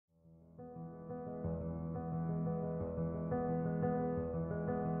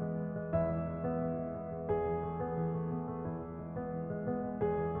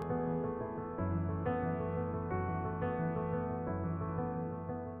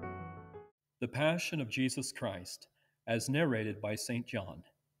The Passion of Jesus Christ, as narrated by St. John.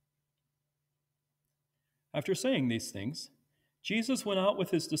 After saying these things, Jesus went out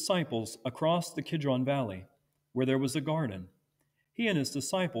with his disciples across the Kidron Valley, where there was a garden. He and his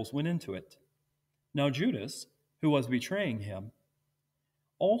disciples went into it. Now Judas, who was betraying him,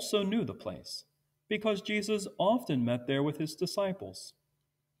 also knew the place, because Jesus often met there with his disciples.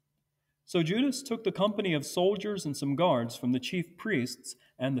 So Judas took the company of soldiers and some guards from the chief priests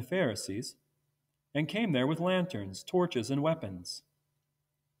and the Pharisees, and came there with lanterns, torches, and weapons.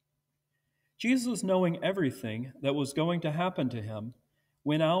 Jesus, knowing everything that was going to happen to him,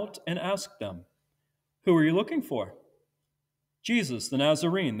 went out and asked them, "Who are you looking for?" "Jesus the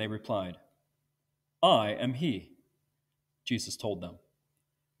Nazarene," they replied. "I am he," Jesus told them.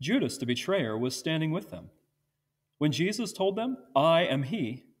 Judas the betrayer was standing with them. When Jesus told them, "I am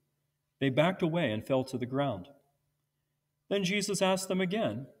he," they backed away and fell to the ground. Then Jesus asked them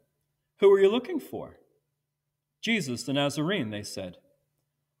again, "Who are you looking for?" "Jesus the Nazarene," they said.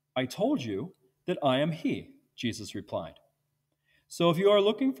 "I told you that I am he," Jesus replied. "So if you are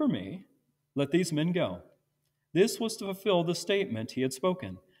looking for me, let these men go." This was to fulfill the statement he had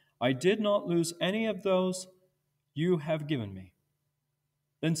spoken, "I did not lose any of those you have given me."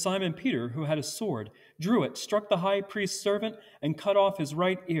 Then Simon Peter, who had a sword, drew it, struck the high priest's servant, and cut off his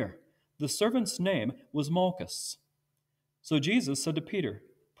right ear. The servant's name was Malchus. So Jesus said to Peter,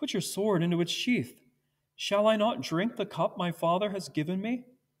 "Put your sword into its sheath. Shall I not drink the cup my Father has given me?"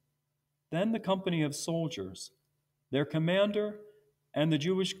 Then the company of soldiers, their commander, and the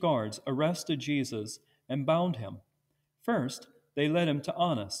Jewish guards arrested Jesus and bound him. First, they led him to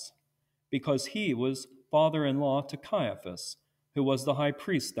Annas, because he was father-in-law to Caiaphas, who was the high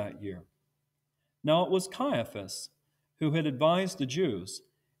priest that year. Now it was Caiaphas who had advised the Jews,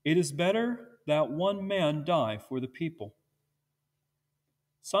 "It is better that one man die for the people."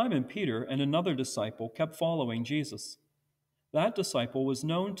 Simon Peter and another disciple kept following Jesus. That disciple was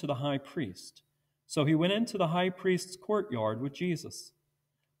known to the high priest, so he went into the high priest's courtyard with Jesus.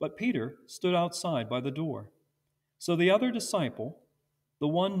 But Peter stood outside by the door. So the other disciple, the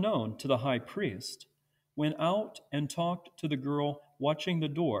one known to the high priest, went out and talked to the girl watching the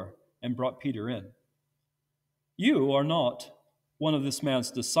door and brought Peter in. "You are not one of this man's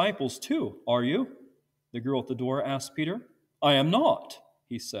disciples too, are you?" the girl at the door asked Peter. "I am not,"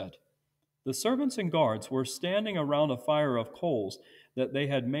 he said. The servants and guards were standing around a fire of coals that they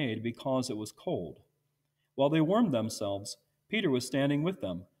had made because it was cold. While they warmed themselves, Peter was standing with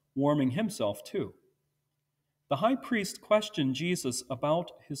them, warming himself too. The high priest questioned Jesus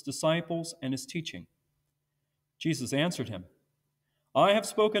about his disciples and his teaching. Jesus answered him, "I have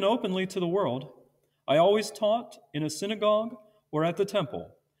spoken openly to the world. I always taught in a synagogue or at the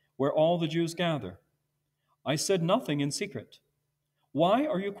temple, where all the Jews gather. I said nothing in secret. Why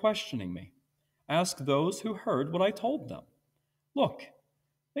are you questioning me? Ask those who heard what I told them. Look,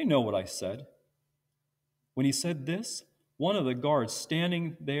 they know what I said." When he said this, one of the guards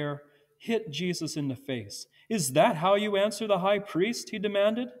standing there hit Jesus in the face. "Is that how you answer the high priest?" he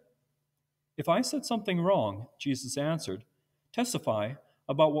demanded. "If I said something wrong," Jesus answered, "testify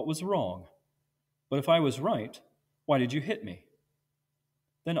about what was wrong. But if I was right, why did you hit me?"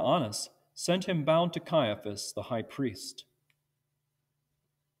 Then Annas sent him bound to Caiaphas, the high priest.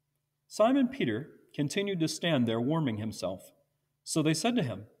 Simon Peter continued to stand there warming himself. So they said to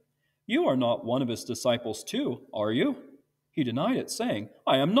him, "You are not one of his disciples too, are you?" He denied it, saying,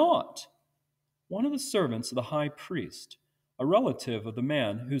 "I am not." One of the servants of the high priest, a relative of the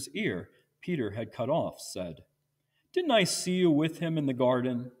man whose ear Peter had cut off, said, "Didn't I see you with him in the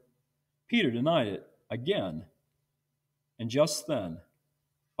garden?" Peter denied it again, and just then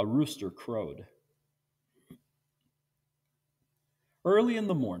a rooster crowed. Early in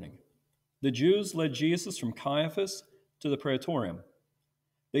the morning, the Jews led Jesus from Caiaphas to the praetorium.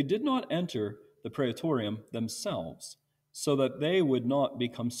 They did not enter the praetorium themselves, so that they would not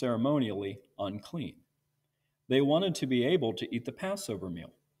become ceremonially unclean. They wanted to be able to eat the Passover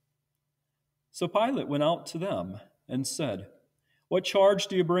meal. So Pilate went out to them and said, "What charge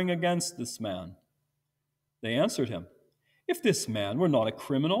do you bring against this man?" They answered him, "If this man were not a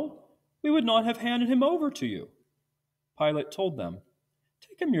criminal, we would not have handed him over to you." Pilate told them,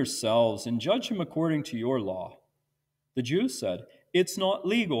 "Take him yourselves and judge him according to your law." The Jews said, "It's not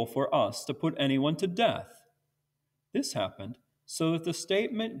legal for us to put anyone to death." This happened so that the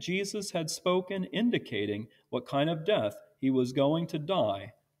statement Jesus had spoken indicating what kind of death he was going to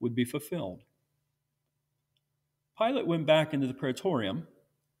die would be fulfilled. Pilate went back into the praetorium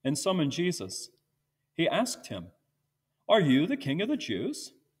and summoned Jesus. He asked him, "Are you the king of the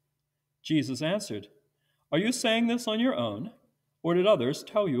Jews?" Jesus answered, "Are you saying this on your own, or did others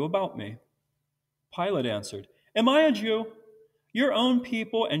tell you about me?" Pilate answered, "Am I a Jew? Your own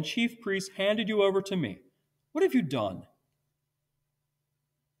people and chief priests handed you over to me. What have you done?"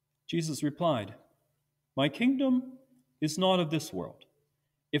 Jesus replied, "My kingdom is not of this world.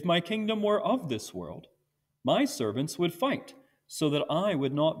 If my kingdom were of this world, my servants would fight so that I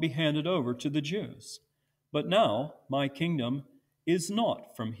would not be handed over to the Jews. But now my kingdom is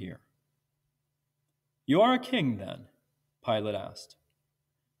not from here." "You are a king, then?" Pilate asked.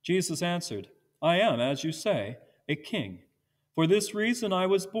 Jesus answered, "I am, as you say, a king. For this reason I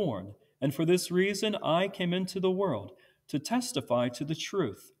was born, and for this reason I came into the world, to testify to the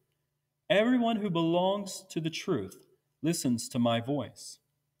truth. Everyone who belongs to the truth listens to my voice."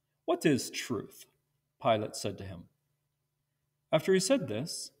 "What is truth?" Pilate said to him. After he said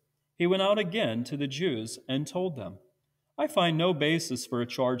this, he went out again to the Jews and told them, "I find no basis for a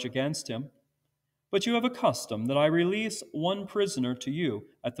charge against him. But you have a custom that I release one prisoner to you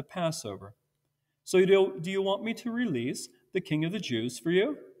at the Passover. So do you want me to release the King of the Jews for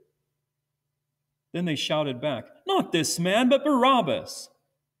you?" Then they shouted back, "Not this man, but Barabbas."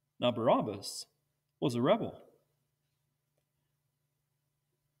 Now Barabbas was a rebel.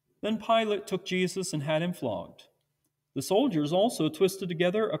 Then Pilate took Jesus and had him flogged. The soldiers also twisted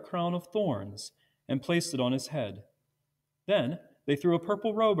together a crown of thorns and placed it on his head. Then they threw a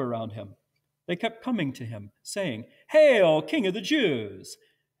purple robe around him. They kept coming to him, saying, "Hail, King of the Jews!"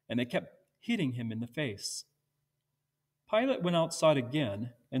 And they kept hitting him in the face. Pilate went outside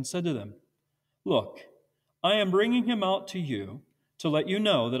again and said to them, "Look, I am bringing him out to you to let you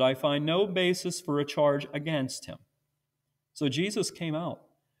know that I find no basis for a charge against him." So Jesus came out,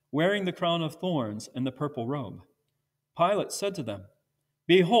 wearing the crown of thorns and the purple robe. Pilate said to them,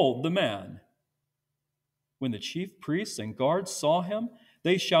 "Behold the man." When the chief priests and guards saw him,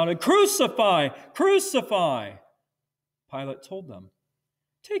 they shouted, "Crucify! Crucify!" Pilate told them,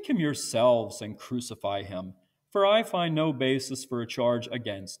 "Take him yourselves and crucify him, for I find no basis for a charge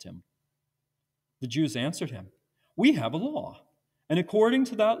against him." The Jews answered him, "We have a law, and according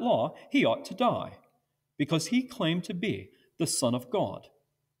to that law he ought to die, because he claimed to be the Son of God."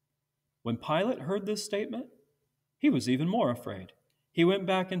 When Pilate heard this statement, he was even more afraid. He went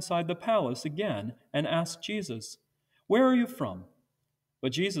back inside the palace again and asked Jesus, "Where are you from?"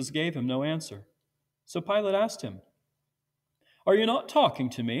 But Jesus gave him no answer. So Pilate asked him, "Are you not talking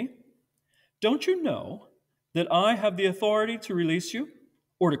to me? Don't you know that I have the authority to release you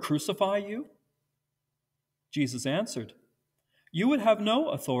or to crucify you?" Jesus answered, "You would have no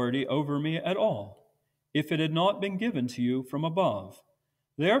authority over me at all if it had not been given to you from above.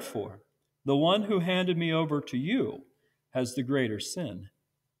 Therefore, the one who handed me over to you has the greater sin."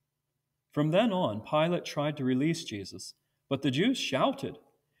 From then on, Pilate tried to release Jesus, but the Jews shouted,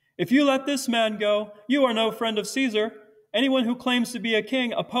 "If you let this man go, you are no friend of Caesar. Anyone who claims to be a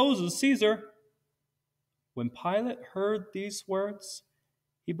king opposes Caesar." When Pilate heard these words,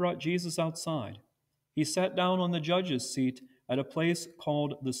 he brought Jesus outside. He sat down on the judge's seat at a place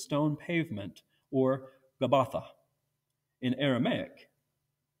called the Stone Pavement, or Gabbatha, in Aramaic.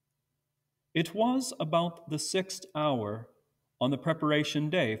 It was about the 6th hour on the preparation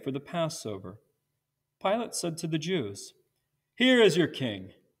day for the Passover. Pilate said to the Jews, "Here is your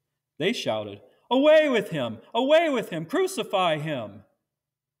king." They shouted, "Away with him! Away with him! Crucify him!"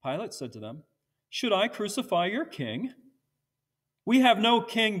 Pilate said to them, "Should I crucify your king?" "We have no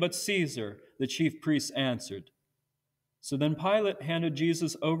king but Caesar," the chief priests answered. So then Pilate handed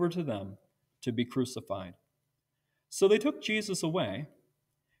Jesus over to them to be crucified. So they took Jesus away.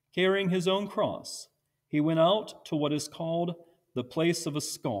 Carrying his own cross, he went out to what is called the place of a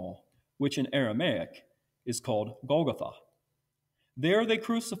skull, which in Aramaic is called Golgotha. There they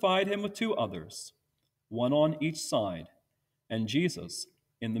crucified him with 2 others, one on each side, and Jesus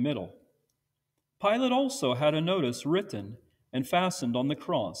in the middle. Pilate also had a notice written and fastened on the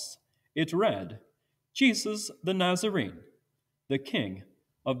cross. It read, "Jesus the Nazarene, the King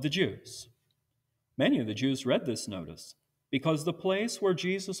of the Jews." Many of the Jews read this notice, because the place where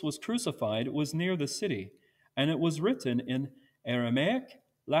Jesus was crucified was near the city, and it was written in Aramaic,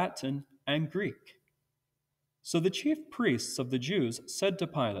 Latin, and Greek. So the chief priests of the Jews said to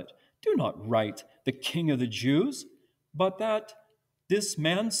Pilate, "Do not write, 'The King of the Jews,' but that this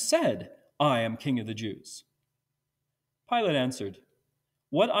man said, 'I am King of the Jews.'" Pilate answered,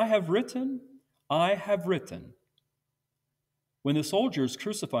 "What I have written, I have written." When the soldiers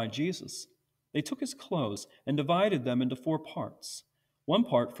crucified Jesus, they took his clothes and divided them into 4 parts, 1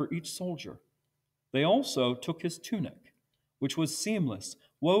 part for each soldier. They also took his tunic, which was seamless,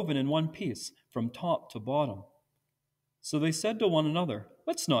 woven in one piece from top to bottom. So they said to one another,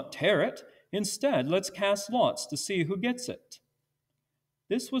 "Let's not tear it. Instead, let's cast lots to see who gets it."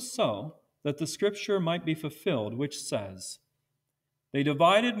 This was so that the scripture might be fulfilled, which says, "They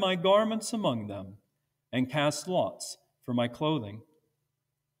divided my garments among them, and cast lots for my clothing."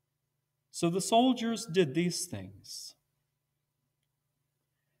 So the soldiers did these things.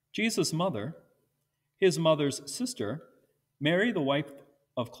 Jesus' mother, his mother's sister, Mary the wife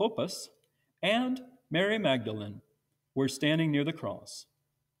of Clopas, and Mary Magdalene were standing near the cross.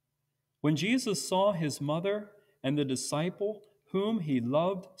 When Jesus saw his mother and the disciple whom he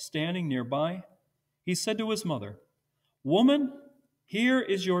loved standing nearby, he said to his mother, "Woman, here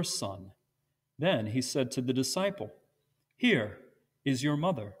is your son." Then he said to the disciple, "Here is your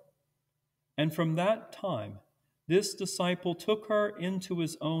mother." And from that time, this disciple took her into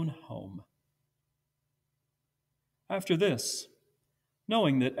his own home. After this,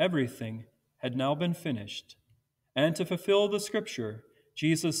 knowing that everything had now been finished, and to fulfill the scripture,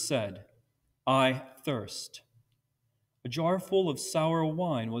 Jesus said, "I thirst." A jar full of sour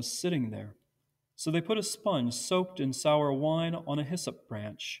wine was sitting there. So they put a sponge soaked in sour wine on a hyssop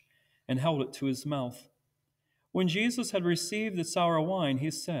branch and held it to his mouth. When Jesus had received the sour wine,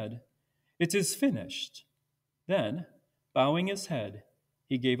 he said, "It is finished." Then, bowing his head,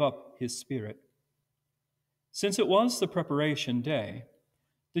 he gave up his spirit. Since it was the preparation day,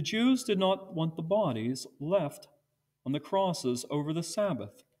 the Jews did not want the bodies left on the crosses over the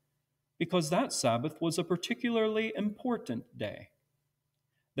Sabbath, because that Sabbath was a particularly important day.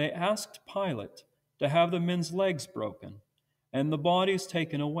 They asked Pilate to have the men's legs broken and the bodies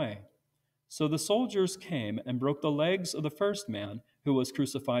taken away. So the soldiers came and broke the legs of the first man who was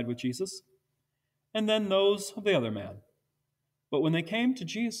crucified with Jesus, and then those of the other man. But when they came to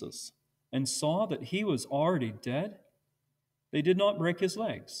Jesus and saw that he was already dead, they did not break his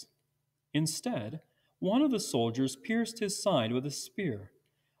legs. Instead, one of the soldiers pierced his side with a spear.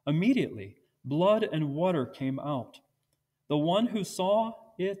 Immediately, blood and water came out. The one who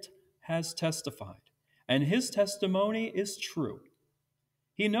saw it has testified, and his testimony is true.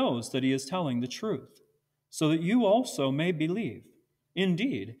 He knows that he is telling the truth, so that you also may believe.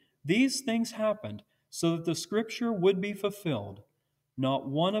 Indeed, these things happened so that the scripture would be fulfilled. Not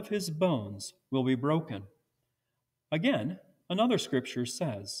one of his bones will be broken. Again, another scripture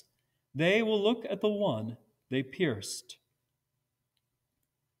says, "They will look at the one they pierced."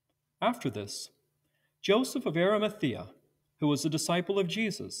 After this, Joseph of Arimathea, who was a disciple of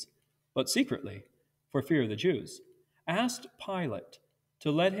Jesus, but secretly, for fear of the Jews, asked Pilate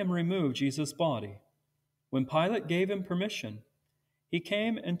to let him remove Jesus' body. When Pilate gave him permission, he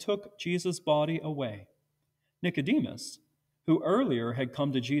came and took Jesus' body away. Nicodemus, who earlier had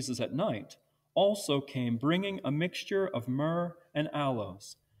come to Jesus at night, also came bringing a mixture of myrrh and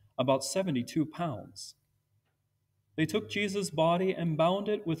aloes, about 72 pounds. They took Jesus' body and bound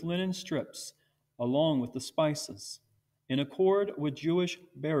it with linen strips, along with the spices, in accord with Jewish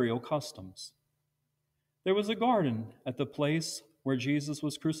burial customs. There was a garden at the place where Jesus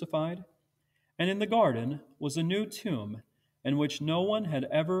was crucified, and in the garden was a new tomb in which no one had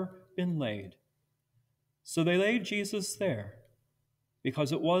ever been laid. So they laid Jesus there,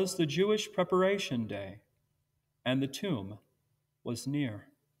 because it was the Jewish preparation day, and the tomb was near.